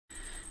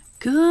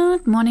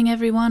Good morning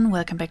everyone,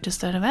 welcome back to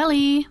Stardew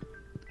Valley.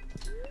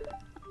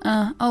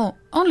 Oh,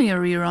 only a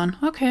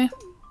rerun, okay.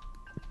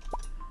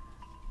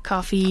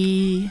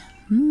 Coffee.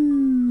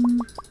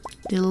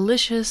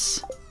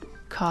 Delicious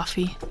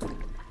coffee.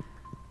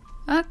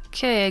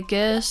 Okay, I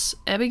guess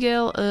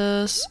Abigail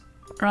is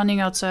running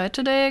outside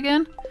today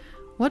again.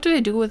 What do I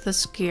do with the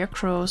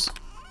scarecrows?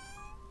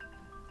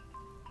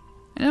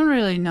 I don't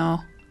really know.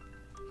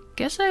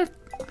 Guess I've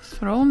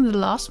thrown the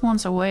last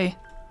ones away.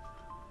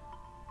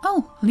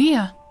 Oh,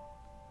 Leah.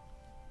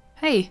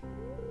 Hey.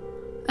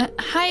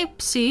 Hi,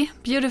 Psy.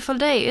 Beautiful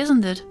day,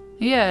 isn't it?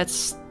 Yeah,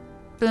 it's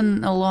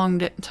been a long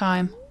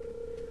time.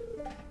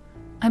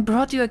 I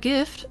brought you a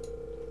gift.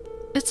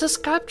 It's a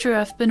sculpture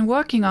I've been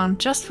working on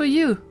just for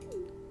you.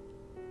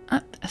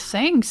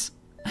 Thanks.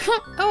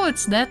 Oh,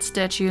 it's that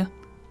statue.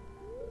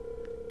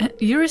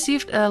 You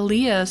received a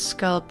Leah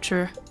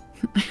sculpture.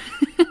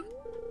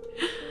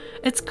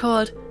 It's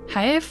called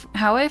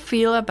How I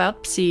Feel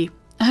About Psy.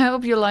 I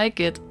hope you like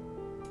it.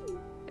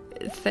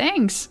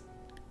 Thanks.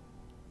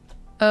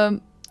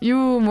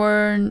 You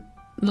were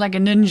like a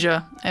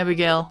ninja,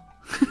 Abigail.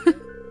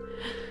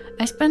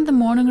 I spent the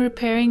morning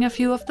repairing a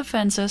few of the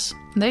fences.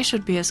 They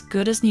should be as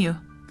good as new.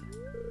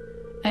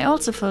 I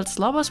also filled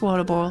Slobber's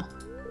water bowl.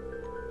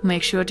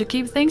 Make sure to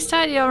keep things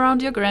tidy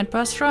around your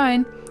grandpa's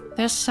shrine.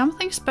 There's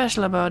something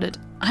special about it.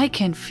 I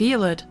can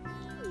feel it.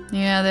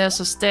 Yeah, there's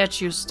a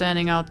statue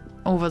standing out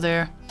over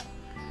there.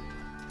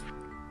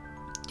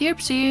 Dear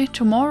Psy,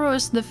 tomorrow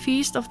is the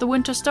Feast of the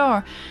Winter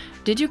Star.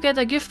 Did you get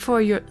a gift for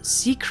your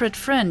secret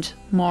friend,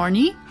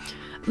 Marnie?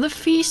 The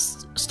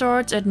feast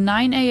starts at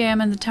 9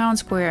 AM in the town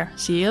square.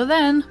 See you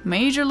then,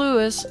 Major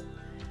Lewis.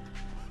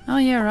 Oh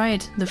yeah,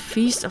 right, the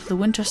Feast of the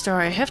Winter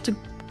Star. I have to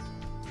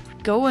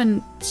go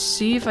and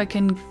see if I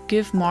can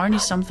give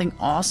Marnie something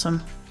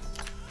awesome.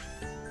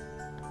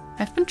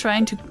 I've been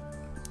trying to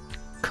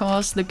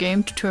cause the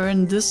game to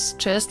turn this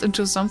chest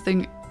into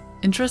something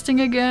interesting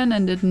again,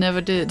 and it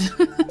never did.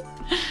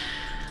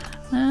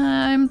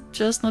 I'm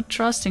just not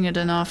trusting it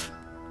enough.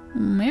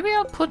 Maybe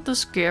I'll put the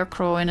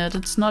scarecrow in it.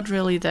 It's not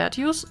really that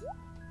use.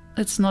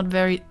 It's not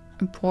very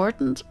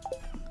important.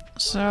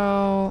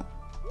 So...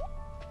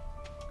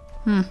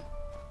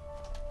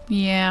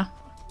 Yeah.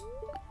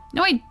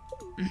 No,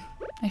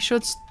 I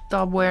should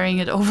stop wearing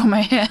it over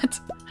my head.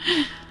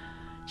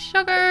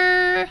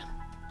 Sugar!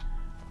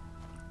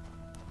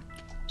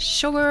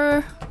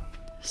 Sugar!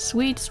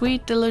 Sweet,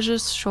 sweet,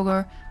 delicious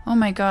sugar. Oh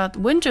my god,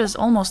 winter is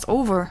almost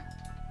over.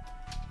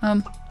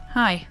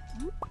 Hi.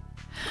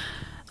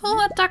 Oh,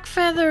 a duck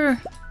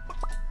feather!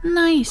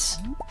 Nice!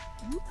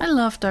 I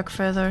love duck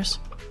feathers.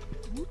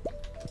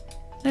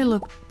 They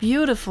look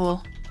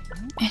beautiful.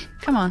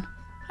 Come on.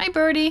 Hi,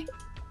 birdie!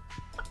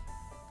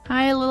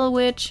 Hi, little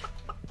witch!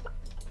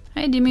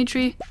 Hi,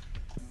 Dimitri!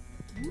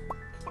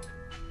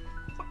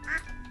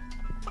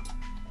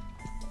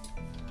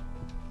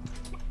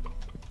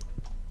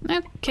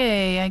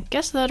 Okay, I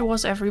guess that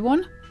was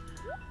everyone.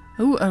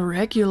 Ooh, a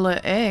regular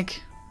egg.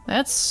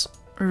 That's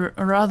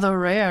rather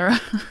rare.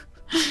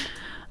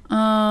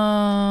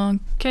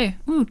 Okay.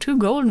 Ooh, 2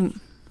 golden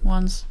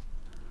ones.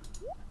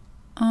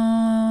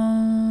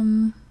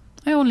 I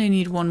only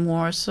need 1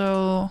 more,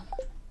 so...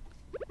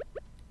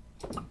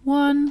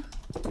 1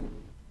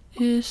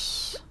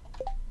 is...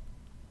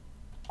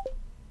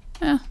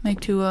 Yeah,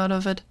 make 2 out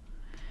of it.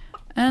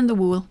 And the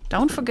wool.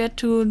 Don't forget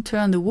to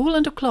turn the wool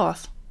into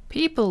cloth.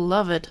 People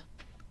love it.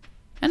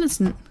 And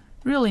it's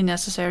really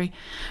necessary.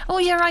 Oh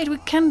yeah, right, we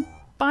can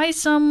buy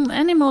some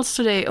animals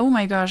today. Oh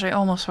my gosh, I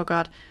almost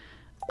forgot.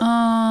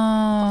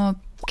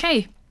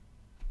 Okay.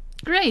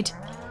 Great.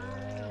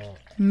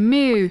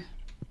 Moo.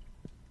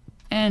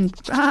 And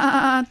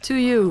to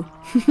you.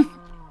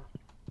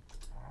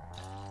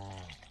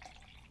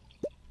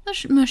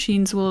 The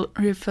machines will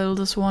refill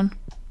this one.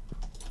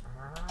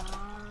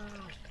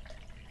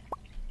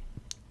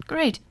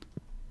 Great.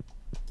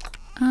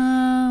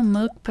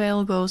 Milk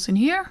pail goes in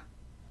here.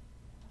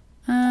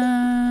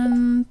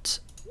 And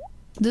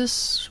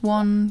this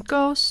one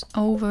goes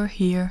over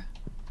here.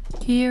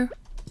 Here.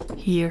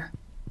 Here.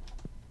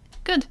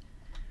 Good.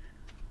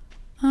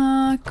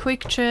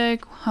 Quick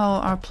check how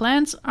our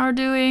plants are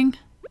doing.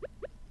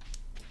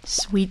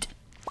 Sweet.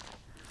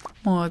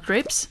 More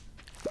grapes.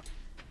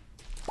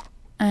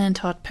 And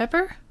hot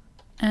pepper.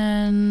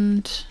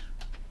 And...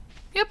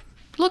 Yep,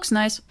 looks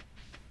nice.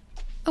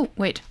 Oh,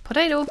 wait,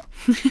 potato.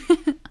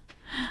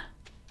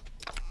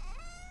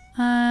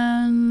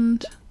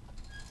 And...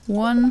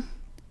 1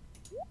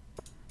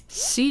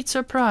 seed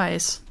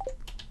surprise.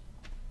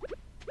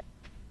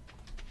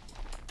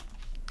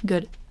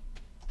 Good.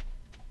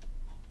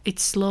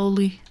 It's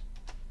slowly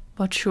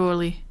but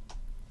surely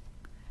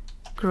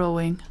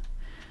growing.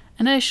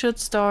 And I should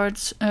start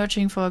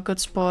searching for a good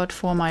spot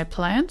for my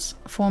plants,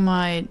 for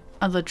my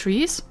other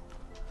trees.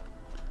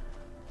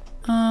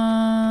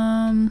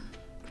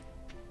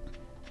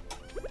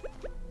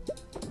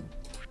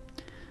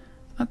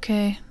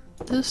 Okay,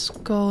 this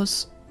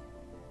goes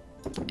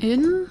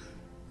in.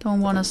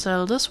 Don't want to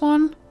sell this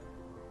one.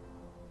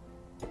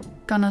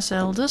 Gonna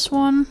sell this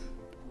one.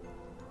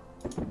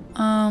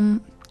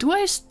 Do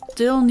I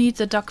still need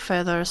the duck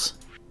feathers?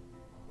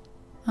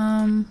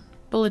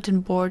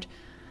 Bulletin board.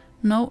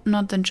 No,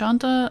 not the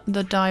enchanter,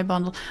 the dye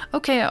bundle.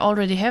 Okay, I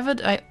already have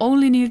it. I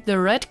only need the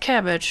red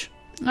cabbage.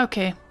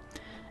 Okay.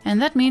 And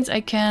that means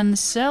I can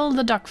sell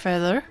the duck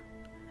feather.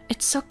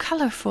 It's so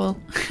colorful.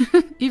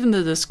 Even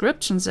the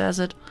description says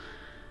it.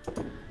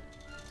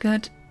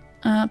 Good.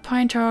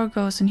 Pine tar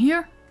goes in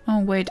here. Oh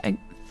wait, I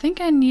think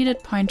I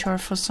needed pine tar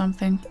for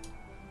something.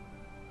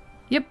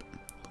 Yep,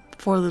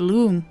 for the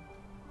loom.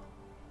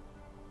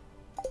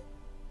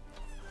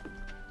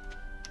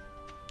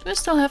 Do I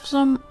still have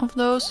some of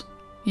those?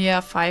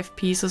 Yeah, 5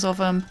 pieces of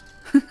them.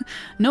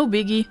 No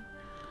biggie.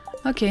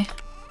 Okay.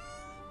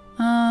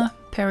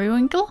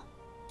 Periwinkle?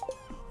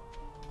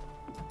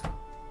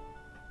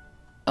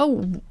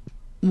 Oh,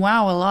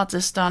 wow, a lot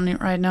is done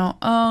right now.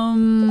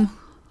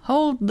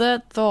 Hold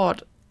that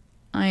thought.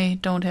 I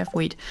don't have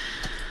wheat.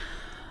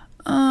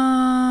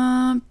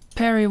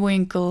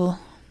 Periwinkle.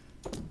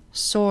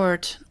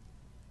 Sword.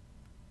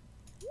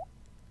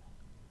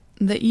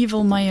 The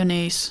evil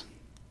mayonnaise.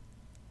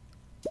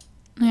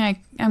 Yeah,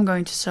 I'm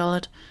going to sell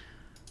it.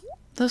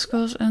 This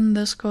goes in,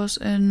 this goes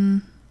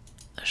in.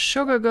 The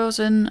sugar goes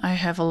in. I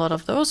have a lot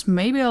of those.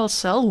 Maybe I'll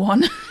sell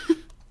one.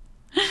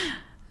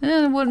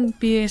 It wouldn't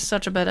be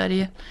such a bad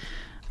idea.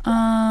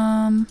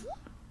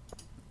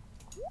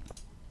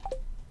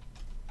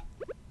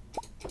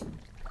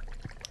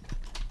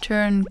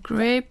 Turn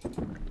grape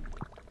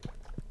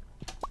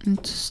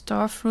into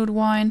starfruit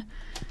wine.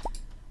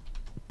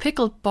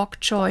 Pickled bok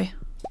choy.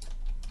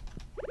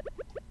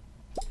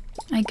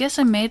 I guess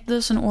I made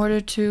this in order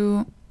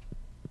to...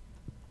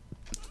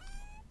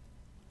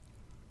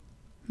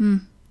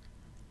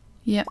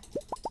 Yep.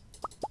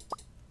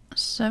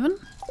 7?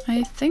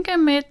 I think I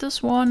made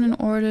this one in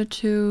order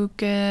to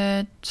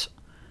get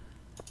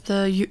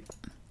the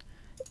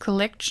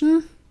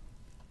collection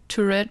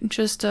to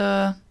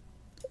register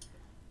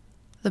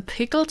the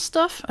pickled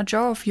stuff. A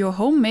jar of your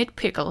homemade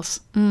pickles.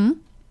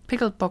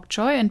 Pickled bok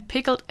choy and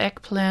pickled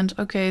eggplant.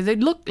 Okay, they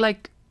look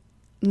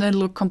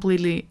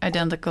completely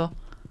identical.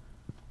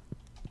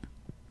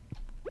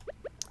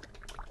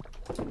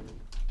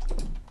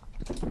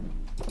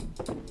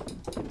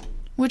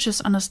 Which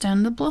is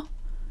understandable.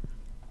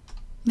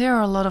 There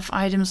are a lot of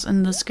items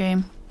in this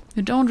game.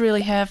 You don't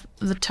really have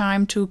the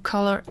time to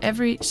color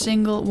every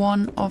single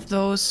one of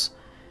those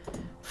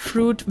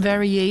fruit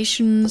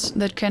variations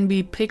that can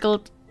be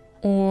pickled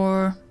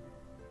or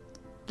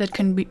that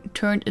can be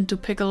turned into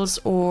pickles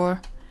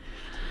or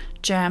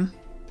jam.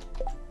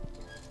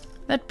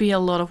 That'd be a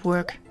lot of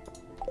work.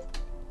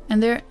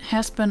 And there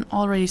has been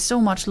already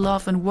so much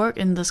love and work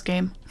in this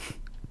game.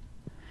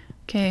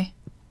 Okay.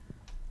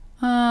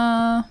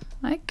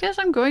 I guess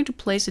I'm going to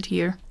place it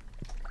here.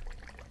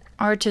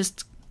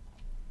 Artist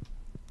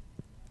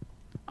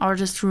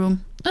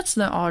room. That's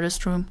the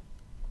artist room.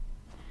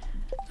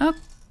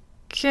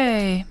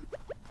 Okay.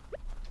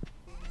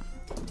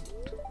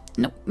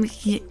 No.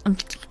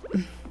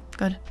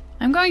 Good.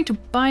 I'm going to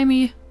buy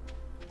me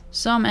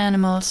some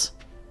animals.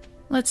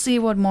 Let's see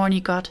what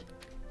Marnie got.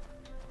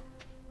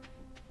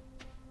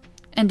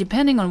 And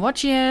depending on what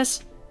she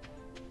has...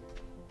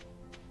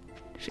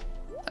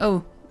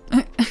 Oh.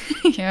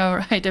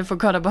 Yeah, right, I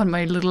forgot about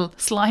my little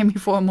slimy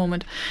for a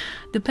moment.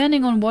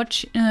 Depending on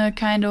what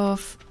kind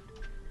of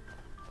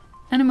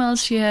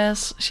animals she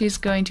has, she's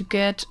going to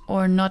get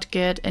or not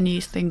get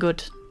anything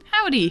good.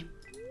 Howdy!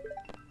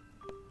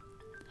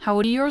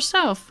 Howdy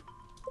yourself!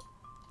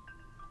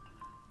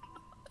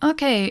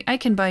 Okay, I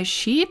can buy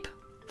sheep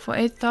for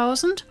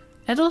 8,000.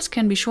 Adults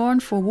can be shorn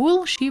for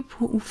wool. Sheep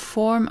who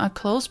form a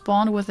close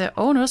bond with their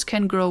owners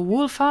can grow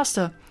wool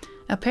faster.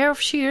 A pair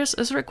of shears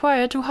is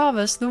required to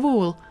harvest the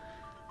wool.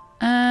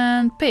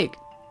 And pig.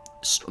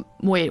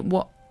 Wait,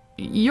 what?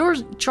 You're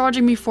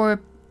charging me for...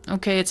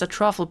 Okay, it's a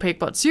truffle pig,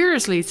 but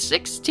seriously,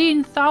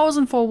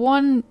 16,000 for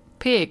one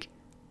pig.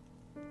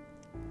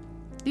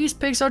 These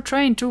pigs are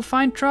trained to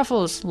find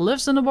truffles.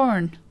 Lives in a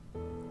barn.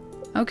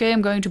 Okay,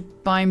 I'm going to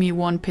buy me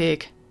one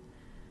pig.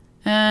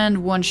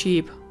 And one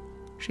sheep.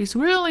 She's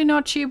really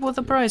not cheap with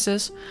the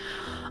prices.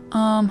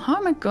 How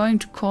am I going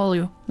to call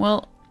you?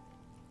 Well,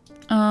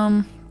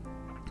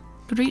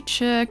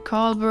 Briche,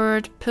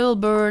 Colbert,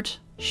 Pilbert,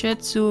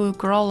 Shetsu,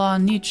 Grolla,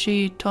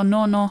 Nietzsche,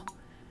 Tonono,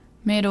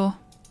 Medo.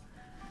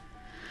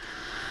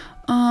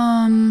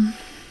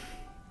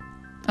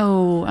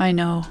 Oh, I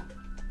know.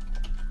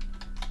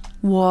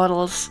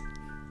 Waddles.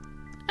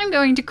 I'm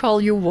going to call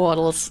you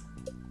Waddles.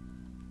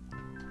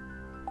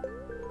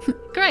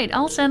 Great,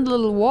 I'll send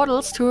little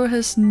Waddles to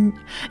his...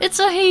 It's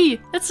a he!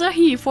 It's a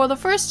he! For the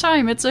first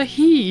time, it's a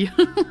he!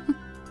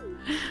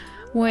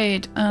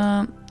 Wait,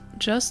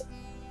 just...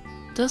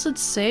 Does it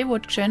say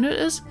what gender it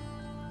is?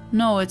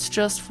 No, it's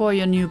just for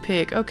your new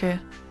pig. Okay.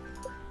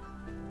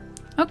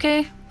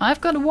 Okay, I've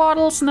got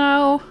Waddles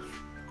now.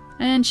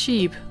 And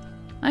sheep.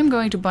 I'm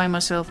going to buy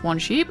myself one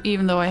sheep,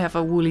 even though I have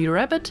a woolly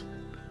rabbit.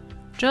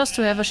 Just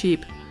to have a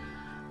sheep.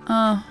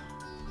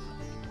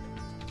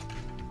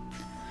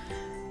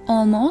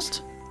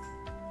 Almost.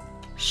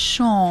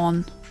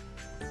 Sean.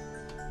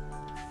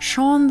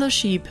 Shaun the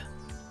sheep.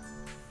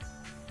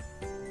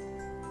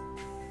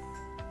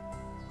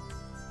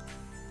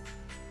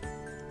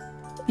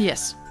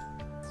 Yes.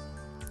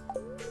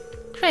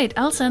 Great,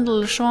 I'll send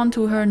little Shaun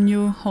to her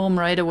new home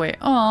right away.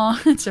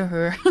 Aw, it's a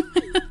her.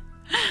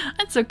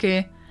 That's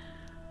okay.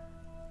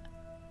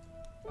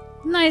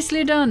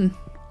 Nicely done,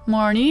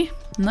 Marnie.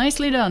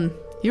 Nicely done.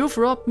 You've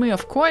robbed me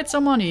of quite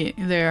some money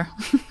there.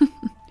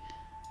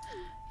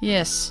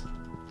 Yes.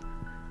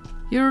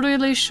 You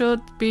really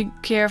should be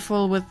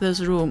careful with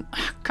this room.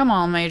 Come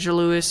on, Major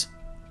Lewis.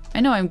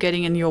 I know I'm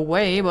getting in your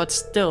way, but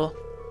still.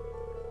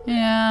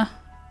 Yeah.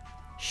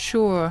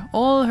 Sure,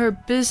 all her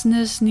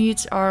business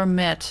needs are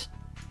met.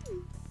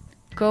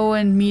 Go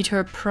and meet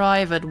her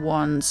private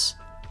ones.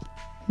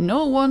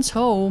 No one's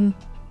home.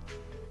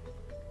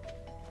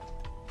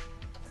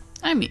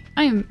 I mean,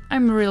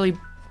 I'm really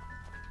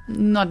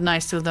not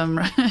nice to them.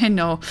 I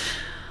know.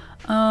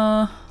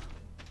 Oh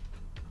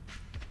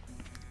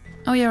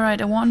yeah,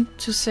 right. I want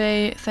to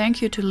say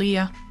thank you to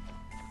Leah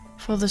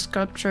for the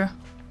sculpture.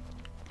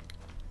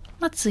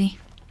 Let's see.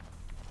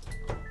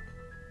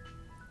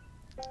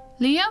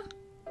 Leah?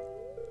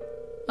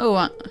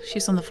 Oh,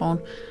 she's on the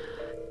phone.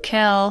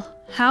 Cal,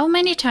 how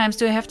many times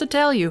do I have to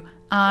tell you?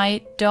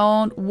 I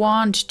don't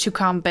want to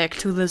come back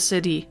to the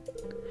city.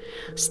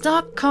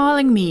 Stop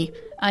calling me.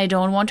 I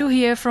don't want to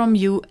hear from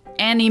you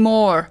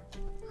anymore.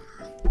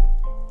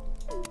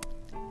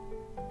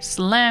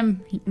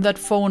 Slam that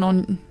phone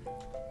on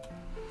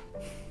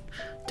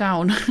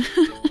down.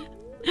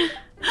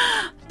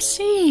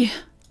 Psee.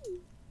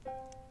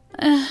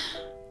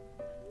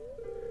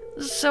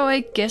 So I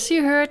guess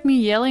you heard me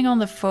yelling on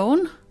the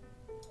phone?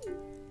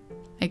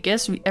 I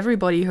guess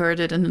everybody heard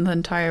it in the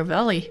entire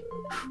valley.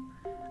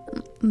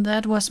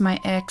 That was my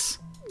ex.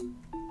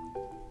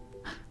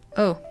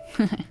 Oh.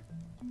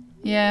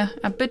 Yeah,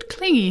 a bit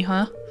clingy,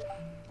 huh?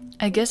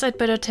 I guess I'd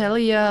better tell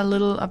you a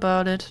little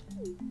about it.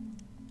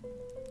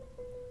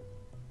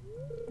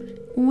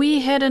 We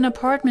had an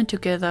apartment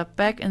together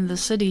back in the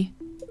city.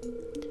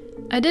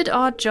 I did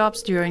odd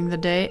jobs during the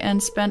day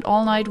and spent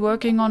all night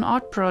working on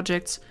art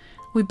projects.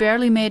 We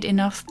barely made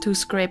enough to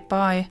scrape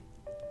by.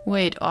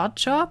 Wait, odd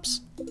jobs?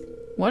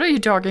 What are you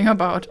talking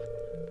about?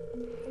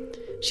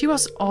 She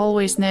was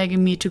always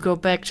nagging me to go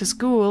back to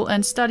school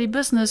and study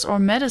business or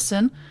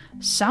medicine,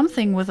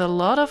 something with a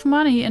lot of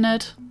money in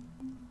it.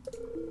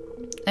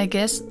 I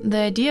guess the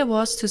idea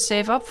was to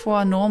save up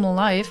for a normal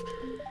life.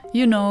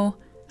 You know,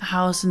 a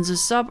house in the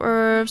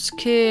suburbs,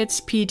 kids,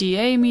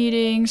 PTA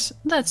meetings,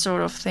 that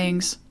sort of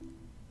things.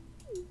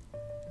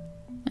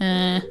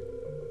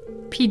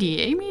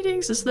 PTA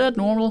meetings? Is that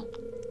normal?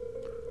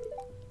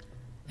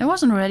 I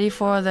wasn't ready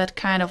for that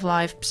kind of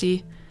life,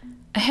 Psi.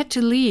 I had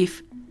to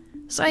leave.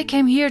 So I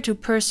came here to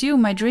pursue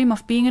my dream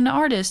of being an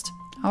artist.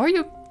 How are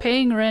you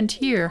paying rent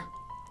here?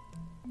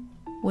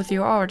 With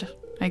your art,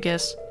 I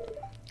guess.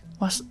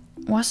 Was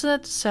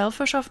that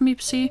selfish of me,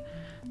 Psi?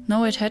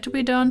 No, it had to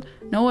be done.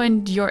 No,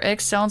 and your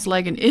ex sounds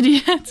like an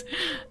idiot.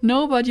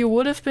 No, but you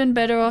would have been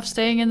better off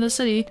staying in the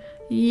city.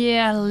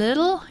 Yeah, a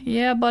little.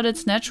 Yeah, but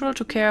it's natural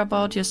to care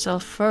about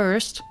yourself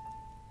first.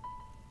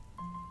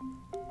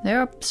 There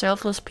are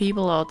selfless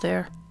people out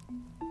there.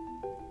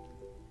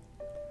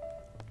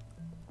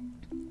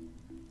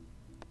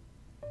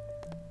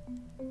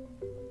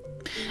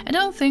 I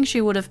don't think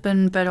she would have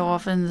been better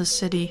off in the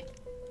city.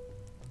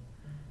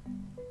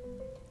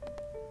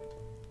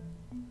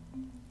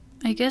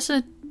 I guess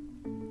I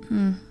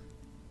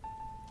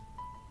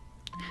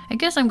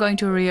guess I'm going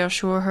to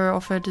reassure her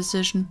of her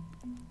decision.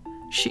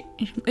 She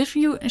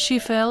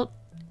felt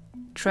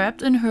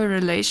trapped in her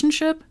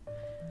relationship,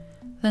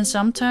 then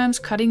sometimes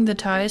cutting the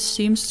ties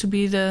seems to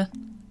be the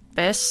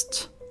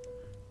best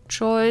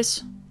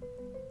choice.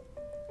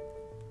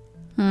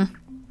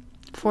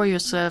 For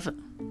yourself.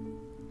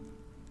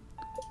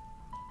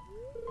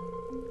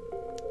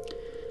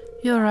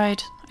 You're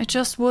right. I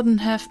just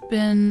wouldn't have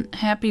been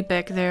happy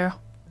back there.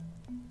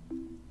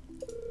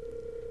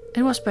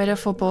 It was better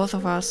for both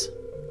of us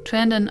to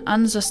end an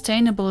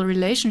unsustainable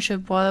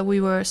relationship while we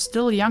were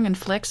still young and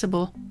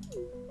flexible.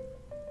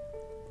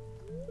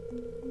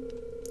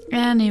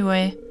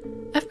 Anyway,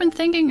 I've been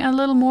thinking a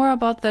little more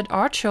about that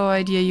art show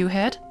idea you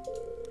had.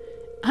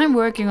 I'm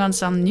working on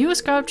some new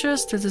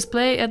sculptures to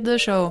display at the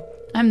show.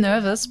 I'm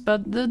nervous,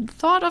 but the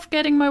thought of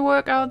getting my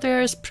work out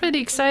there is pretty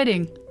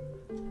exciting.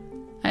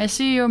 I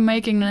see you're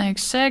making an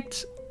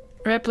exact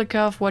replica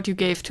of what you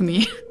gave to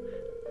me.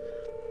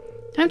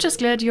 I'm just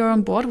glad you're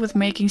on board with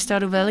making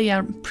Stardew Valley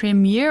a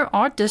premier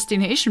art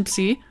destination,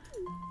 Psi.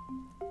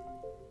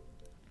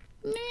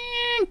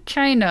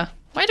 Kinda.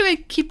 Why do I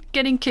keep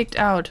getting kicked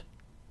out?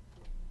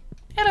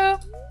 Hello.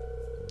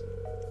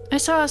 I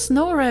saw a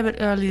snow rabbit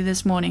early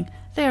this morning.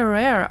 They're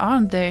rare,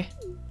 aren't they?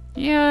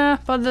 Yeah,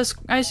 but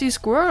I see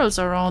squirrels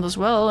around as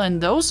well,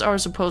 and those are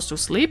supposed to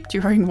sleep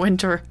during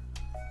winter.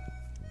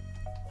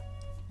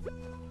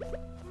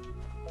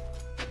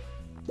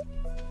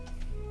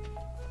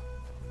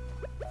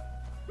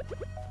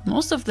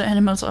 Most of the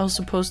animals are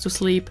supposed to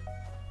sleep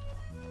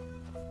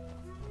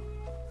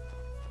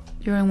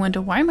during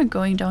winter. Why am I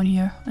going down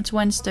here? It's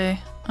Wednesday.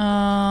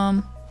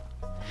 Oh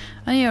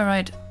yeah,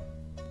 right.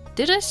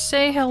 Did I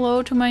say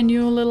hello to my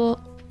new little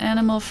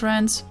animal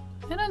friends?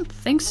 I don't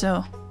think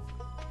so.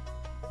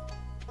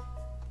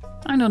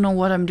 I don't know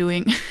what I'm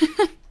doing.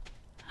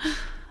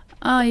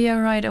 Ah, yeah,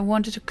 right. I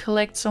wanted to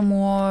collect some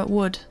more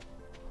wood.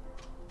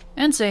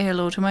 And say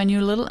hello to my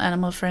new little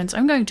animal friends.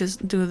 I'm going to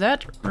do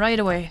that right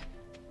away.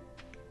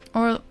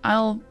 Or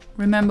I'll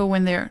remember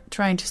when they're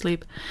trying to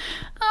sleep.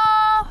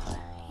 Oh,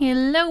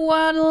 hello,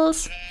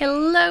 Waddles.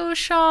 Hello,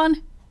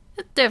 Sean.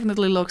 It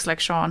definitely looks like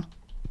Sean.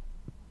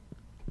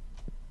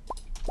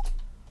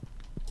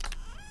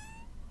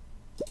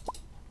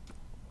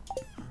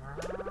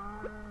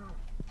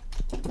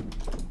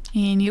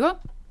 In you go.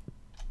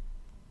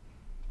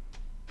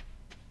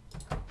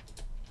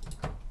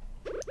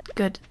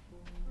 Good.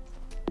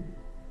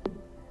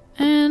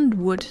 And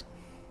wood.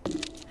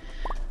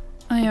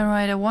 Oh yeah,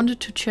 right, I wanted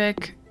to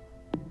check.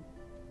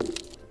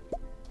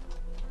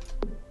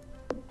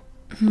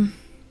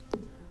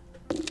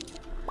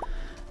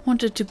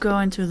 Wanted to go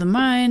into the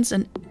mines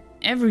and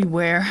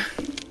everywhere.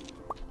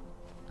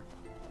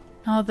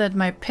 Now that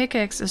my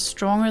pickaxe is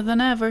stronger than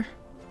ever.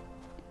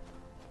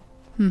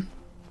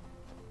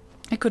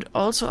 I could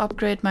also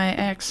upgrade my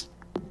axe.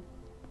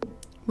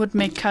 Would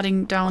make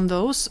cutting down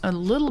those a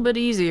little bit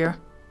easier.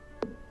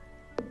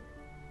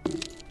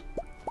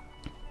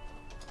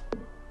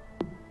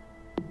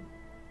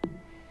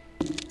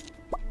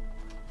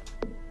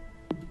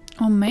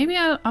 Or maybe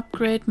I'll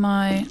upgrade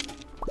my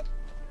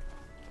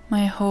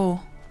hoe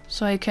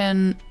so I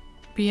can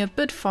be a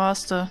bit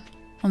faster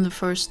on the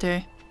first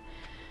day.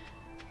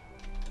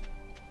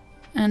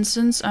 And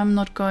since I'm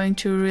not going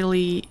to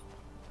really...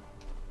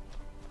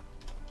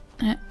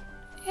 yeah,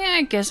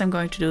 I guess I'm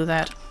going to do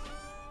that.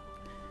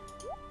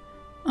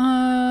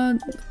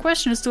 The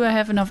question is, do I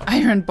have enough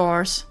iron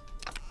bars?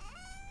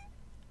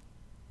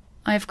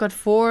 I've got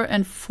 4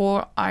 and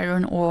 4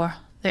 iron ore.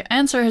 The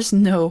answer is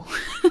no.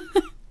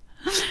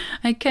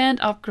 I can't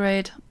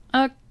upgrade.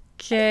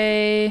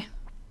 Okay.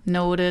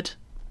 Noted.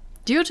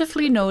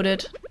 Dutifully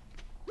noted.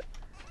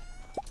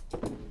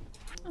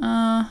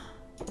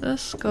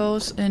 This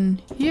goes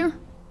in here.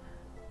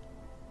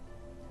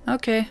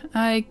 Okay,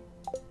 I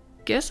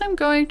guess I'm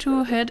going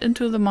to head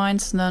into the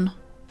mines then.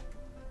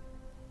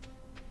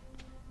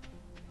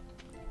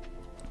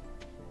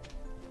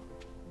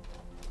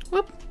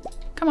 Whoop.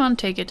 Come on,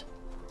 take it.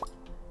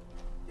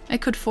 I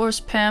could force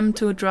Pam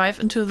to drive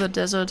into the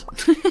desert.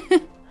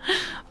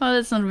 Well,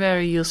 it's not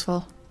very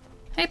useful.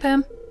 Hey,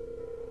 Pam.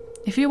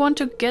 If you want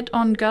to get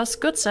on Gus'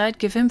 good side,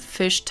 give him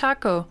fish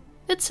taco.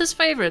 It's his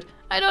favorite.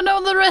 I don't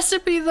know the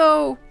recipe,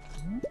 though.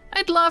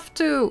 I'd love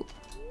to.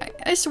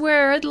 I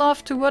swear I'd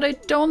love to, but I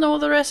don't know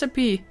the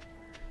recipe.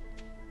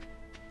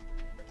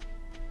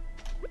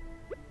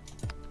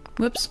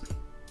 Whoops.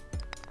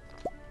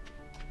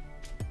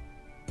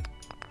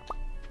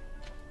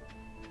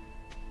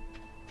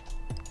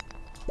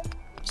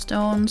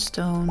 Stone,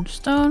 stone,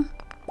 stone.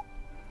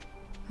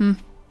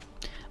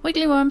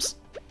 Wiggly worms.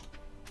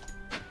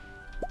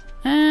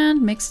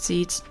 And mixed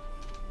seeds.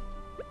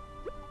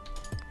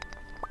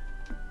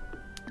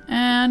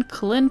 And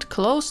Clint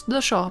closed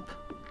the shop.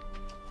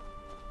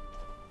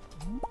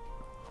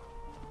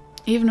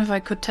 Even if I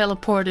could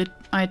teleport it,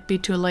 I'd be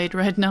too late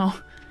right now.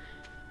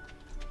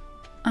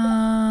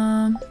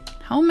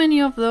 How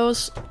many of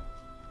those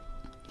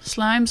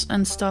slimes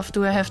and stuff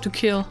do I have to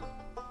kill?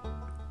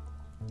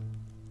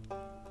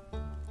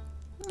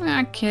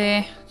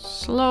 Okay,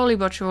 slowly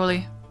but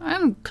surely.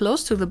 I'm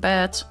close to the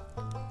beds.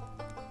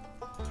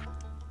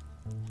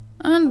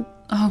 And,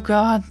 oh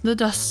god, the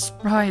dust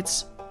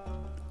sprites.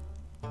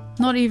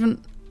 Not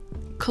even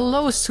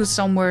close to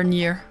somewhere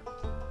near.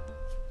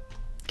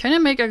 Can I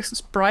make a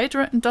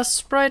dust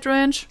sprite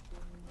range?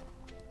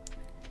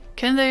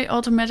 Can they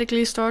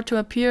automatically start to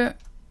appear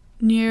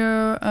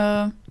near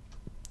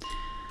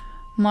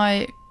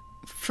my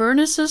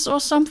furnaces or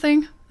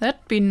something?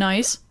 That'd be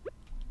nice.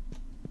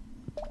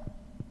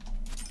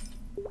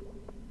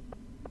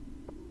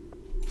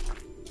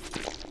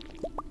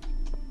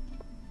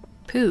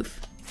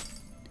 Poof.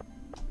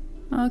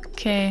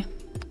 Okay.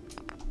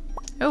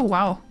 Oh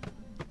wow.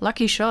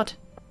 Lucky shot.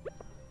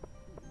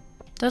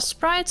 Dust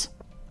sprites?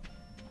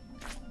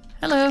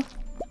 Hello.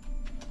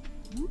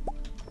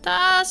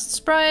 Dust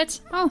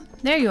sprites! Oh,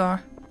 there you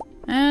are.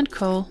 And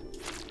coal.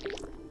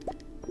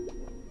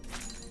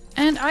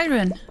 And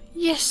iron.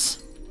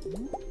 Yes!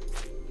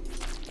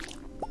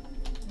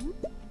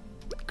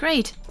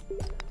 Great.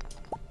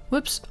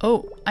 Whoops.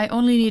 Oh, I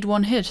only need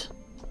 1 hit.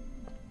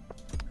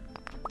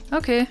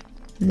 Okay.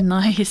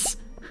 Nice.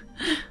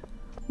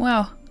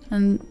 Wow.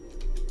 And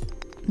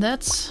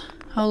that's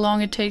how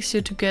long it takes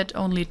you to get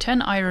only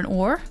 10 iron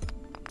ore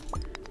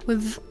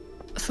with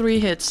 3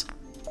 hits.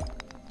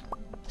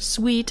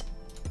 Sweet.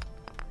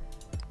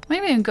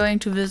 Maybe I'm going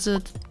to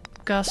visit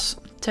Gus'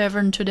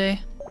 tavern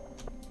today.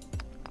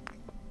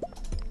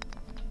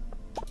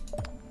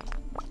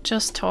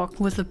 Just talk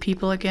with the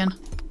people again.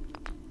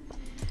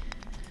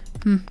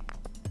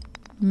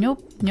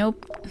 Nope,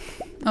 nope.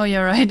 Oh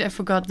yeah, right, I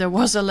forgot there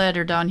was a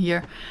ladder down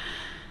here.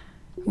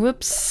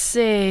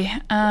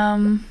 Whoopsie.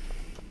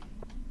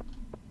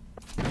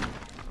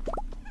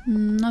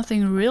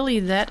 Nothing really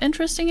that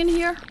interesting in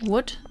here.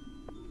 Wood.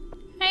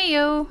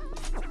 Heyo.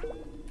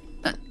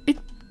 It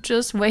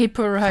just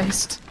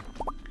vaporized.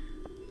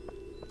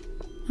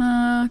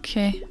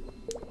 Okay.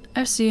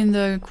 I've seen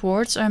the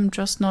quartz, I'm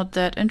just not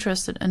that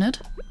interested in it.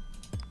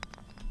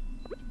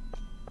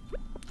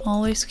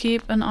 Always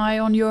keep an eye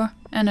on your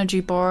energy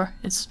bar.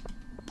 It's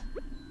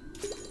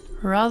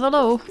rather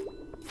low.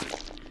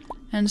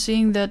 And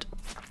seeing that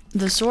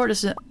the sword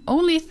is the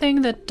only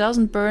thing that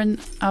doesn't burn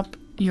up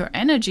your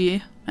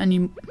energy, and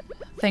you,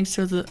 thanks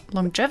to the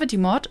longevity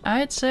mod,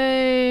 I'd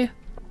say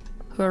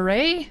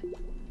hooray.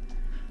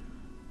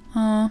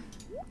 Yeah,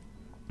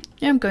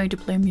 I'm going to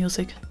play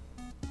music.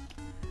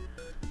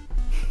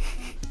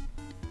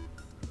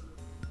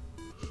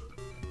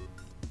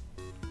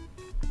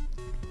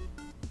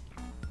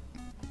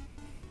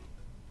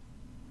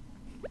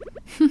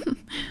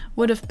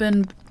 Would have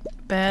been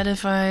bad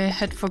if I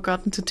had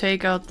forgotten to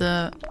take out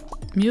the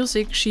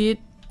music sheet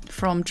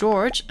from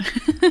George.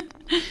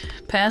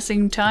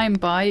 Passing time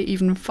by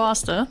even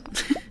faster.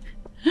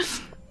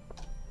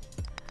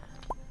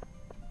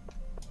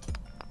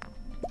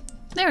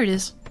 There it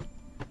is.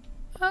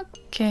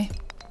 Okay.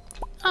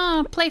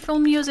 Ah, playful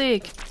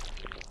music.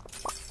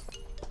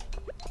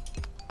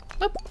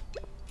 Whoop.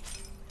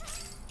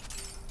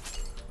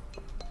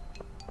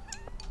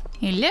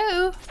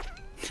 Hello.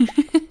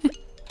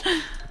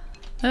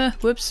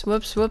 Whoops,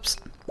 whoops, whoops.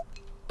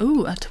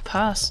 Ooh, a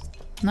topaz.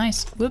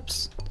 Nice.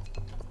 Whoops.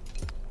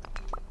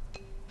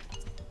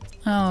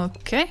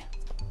 Okay.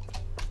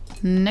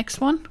 Next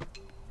one.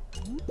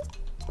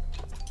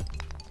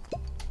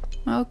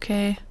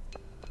 Okay.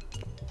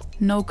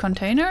 No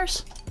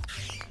containers.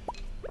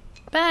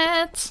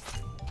 Bats.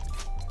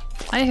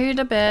 I heard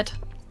a bat.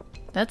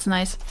 That's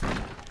nice.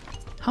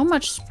 How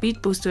much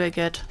speed boost do I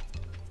get?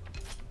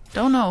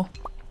 Don't know.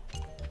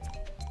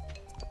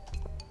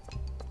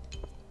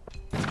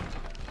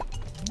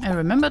 I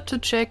remembered to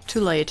check too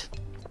late.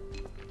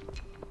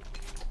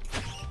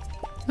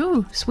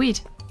 Ooh,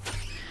 sweet.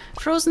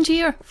 Frozen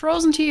tear!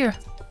 Frozen tear!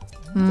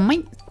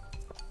 Mine.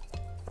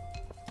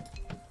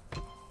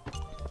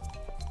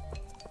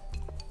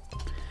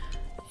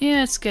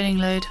 Yeah, it's getting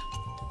late.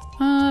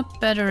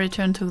 Better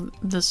return to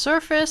the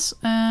surface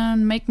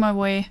and make my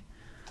way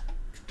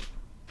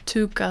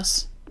to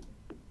Gus.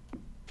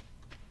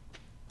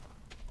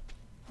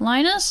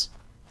 Linus?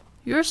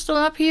 You're still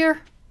up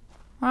here?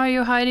 Or are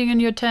you hiding in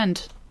your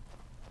tent?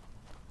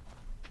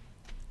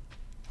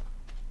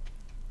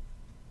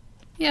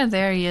 Yeah,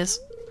 there he is.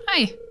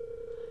 Hi!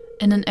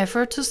 In an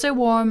effort to stay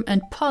warm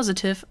and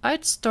positive,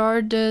 I'd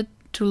started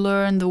to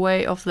learn the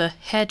way of the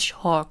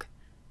hedgehog.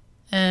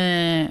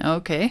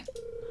 Okay.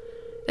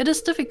 It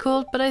is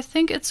difficult, but I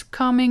think it's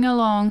coming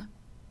along.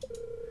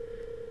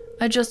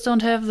 I just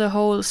don't have the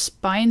whole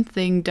spine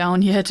thing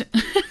down yet.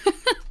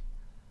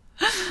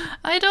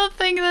 I don't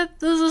think that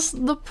this is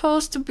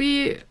supposed to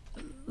be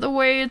the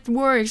way it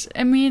works.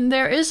 I mean,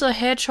 there is a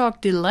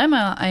hedgehog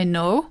dilemma, I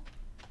know.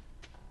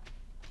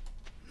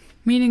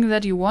 Meaning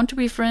that you want to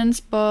be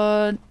friends,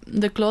 but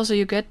the closer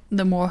you get,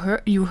 the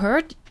more you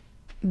hurt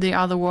the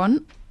other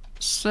one.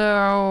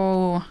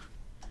 So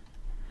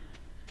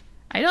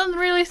I don't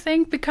really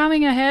think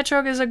becoming a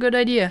hedgehog is a good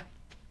idea.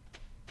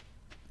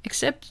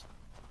 Except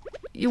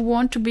you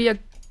want to be a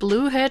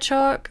blue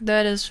hedgehog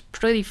that is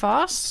pretty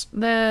fast,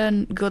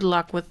 then good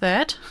luck with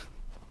that.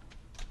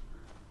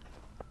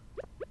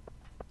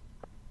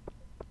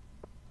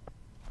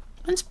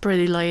 It's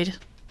pretty late.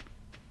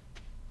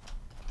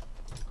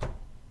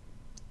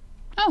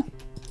 Oh,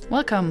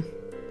 welcome.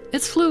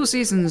 It's flu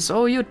season,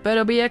 so you'd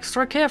better be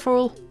extra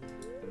careful.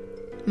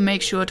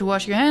 Make sure to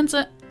wash your hands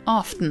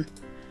often.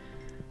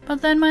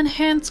 But then my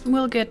hands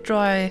will get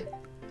dry.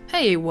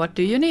 Hey, what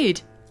do you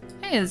need?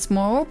 Hey, it's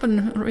more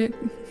open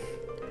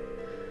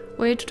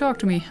way to talk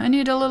to me. I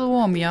need a little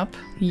warm-me-up.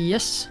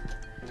 Yes.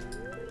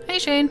 Hey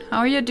Shane, how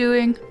are you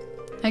doing?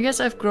 I guess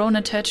I've grown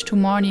attached to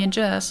Marnie and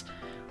Jazz.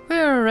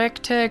 We're a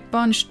ragtag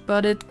bunch,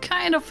 but it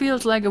kind of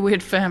feels like a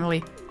weird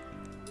family.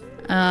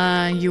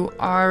 You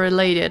are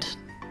related.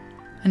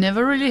 I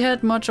never really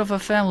had much of a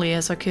family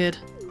as a kid.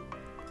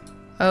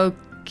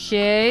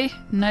 Okay,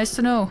 nice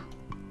to know.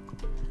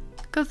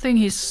 Good thing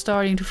he's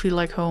starting to feel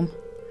like home.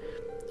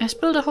 I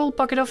spilled a whole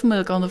bucket of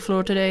milk on the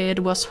floor today. It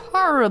was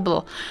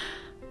horrible.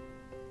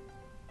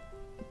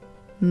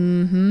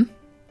 And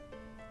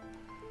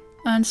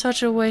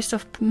such a waste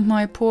of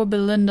my poor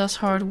Belinda's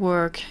hard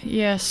work.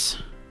 Yes.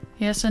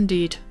 Yes,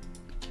 indeed.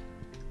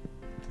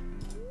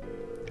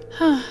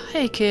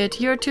 Hey kid,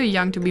 you're too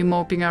young to be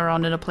moping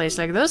around in a place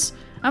like this.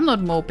 I'm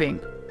not moping.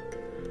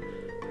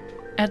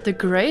 At the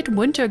great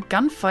winter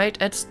gunfight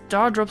at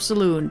Stardew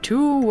Saloon,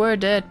 2 were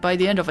dead by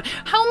the end of it.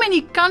 How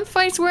many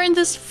gunfights were in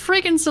this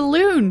friggin'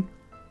 saloon?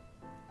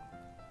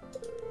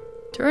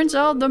 Turns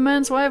out the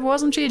man's wife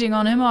wasn't cheating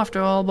on him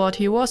after all, but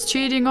he was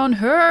cheating on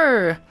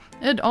her.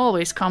 It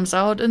always comes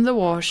out in the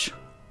wash.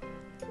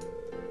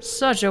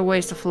 Such a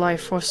waste of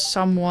life for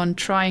someone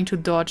trying to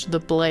dodge the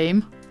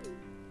blame.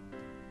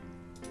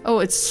 Oh,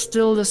 it's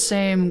still the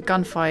same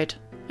gunfight.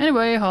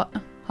 Anyway,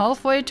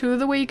 halfway to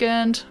the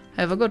weekend.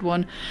 Have a good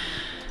one.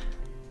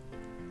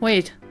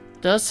 Wait,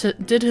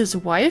 did his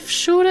wife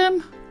shoot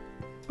him?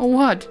 Or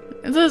what?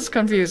 This is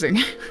confusing.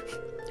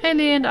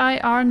 Haley and I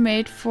aren't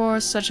made for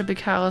such a big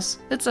house.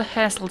 It's a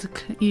hassle to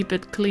keep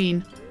it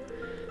clean.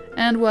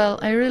 And well,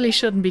 I really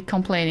shouldn't be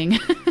complaining.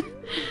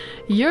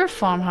 Your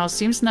farmhouse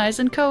seems nice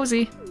and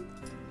cozy.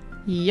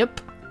 Yep,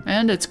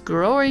 and it's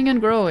growing and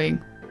growing.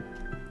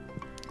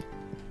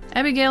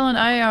 Abigail and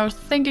I are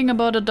thinking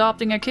about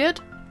adopting a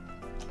kid.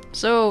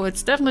 So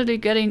it's definitely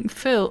getting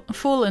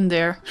full in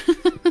there.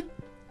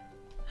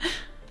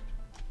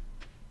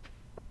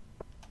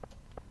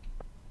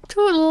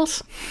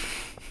 Toodles!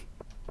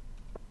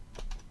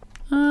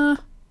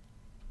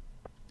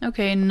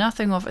 Okay,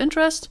 nothing of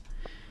interest.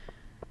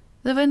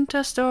 The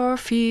Winter Star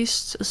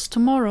Feast is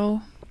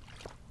tomorrow.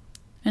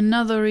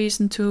 Another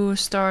reason to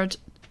start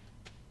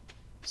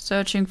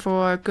searching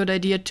for a good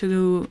idea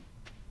to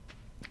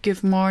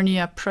give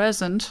Marnie a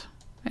present.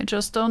 I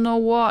just don't know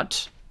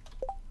what.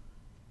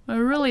 I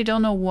really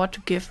don't know what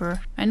to give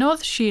her. I know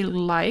that she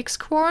likes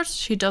quartz,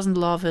 she doesn't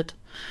love it.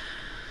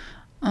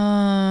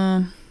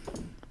 I'm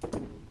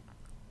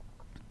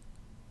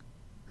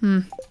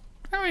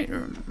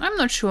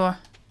not sure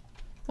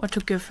what to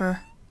give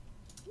her.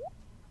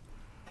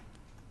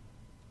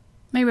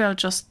 Maybe I'll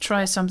just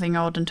try something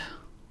out and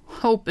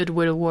hope it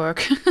will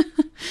work.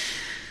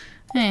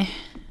 Hey.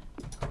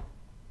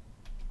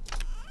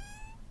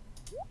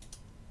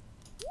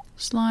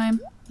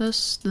 Slime.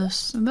 This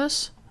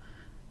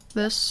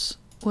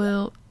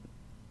will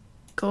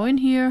go in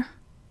here.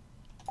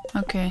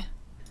 Okay.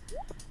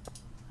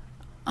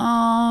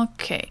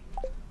 Okay.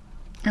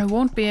 I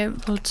won't be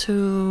able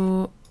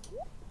to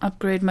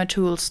upgrade my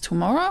tools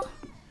tomorrow.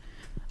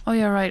 Oh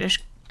yeah, right.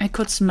 I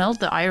could smelt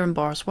the iron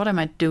bars. What am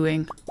I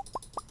doing?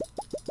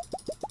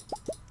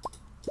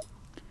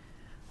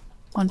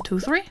 1, 2,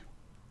 3. I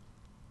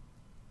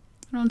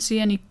don't see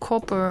any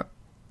copper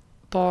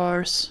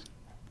bars.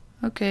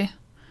 Okay.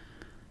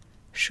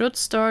 Should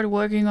start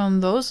working on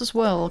those as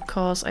well,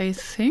 cause I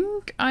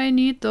think I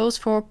need those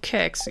for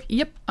kegs.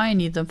 Yep, I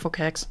need them for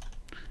kegs.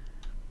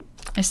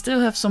 I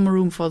still have some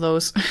room for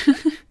those.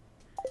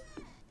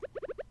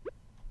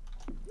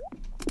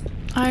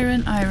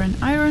 Iron, iron,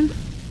 iron.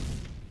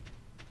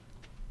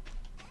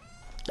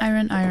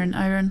 Iron, iron,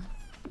 iron.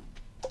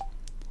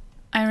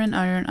 Iron,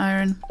 iron,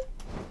 iron.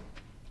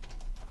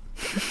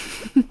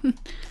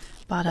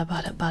 Bada,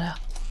 bada, bada.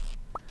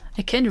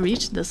 I can't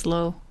reach this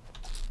low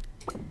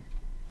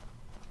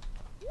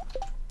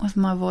with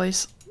my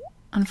voice,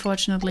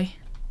 unfortunately.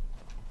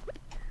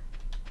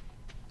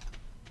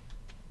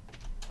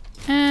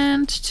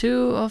 And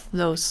 2 of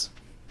those.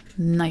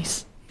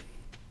 Nice.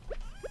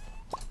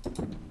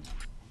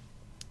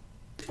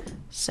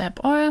 Sap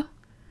oil.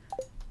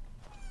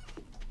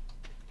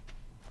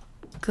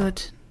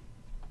 Good.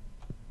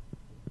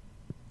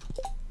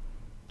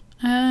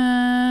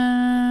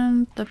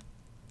 And the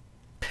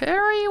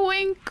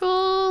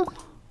periwinkle.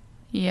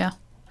 Yeah.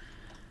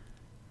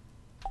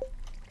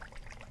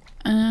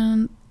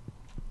 And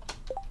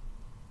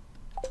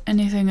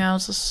anything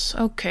else is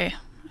okay.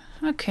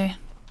 Okay.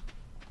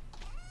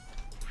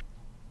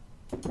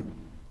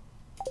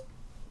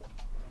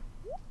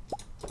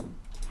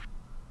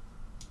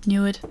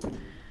 Knew it.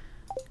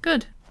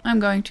 Good. I'm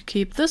going to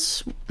keep the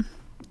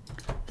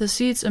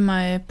seeds in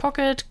my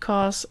pocket,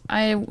 cause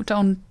I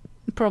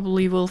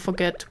probably will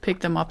forget to pick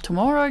them up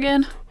tomorrow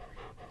again.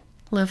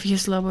 Love you,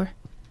 Slubber.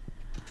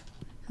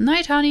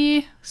 Night,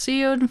 honey.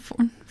 See you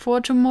for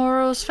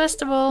tomorrow's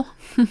festival.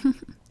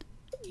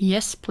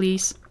 Yes,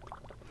 please.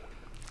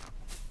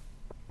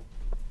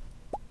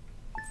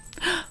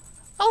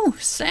 Oh,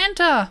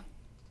 Santa!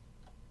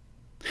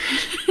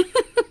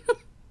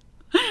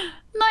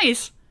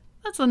 Nice.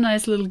 That's a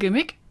nice little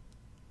gimmick.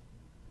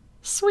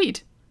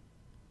 Sweet.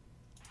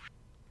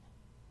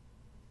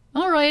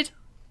 Alright.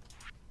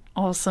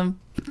 Awesome.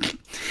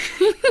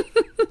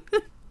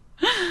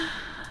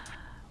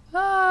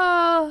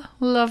 Ah,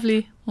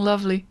 lovely,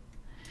 lovely.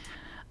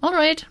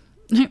 Alright.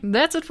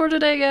 That's it for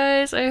today,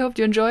 guys. I hope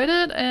you enjoyed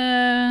it,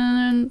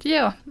 and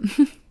yeah.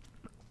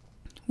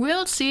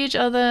 We'll see each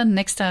other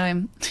next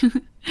time.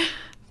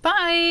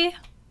 Bye!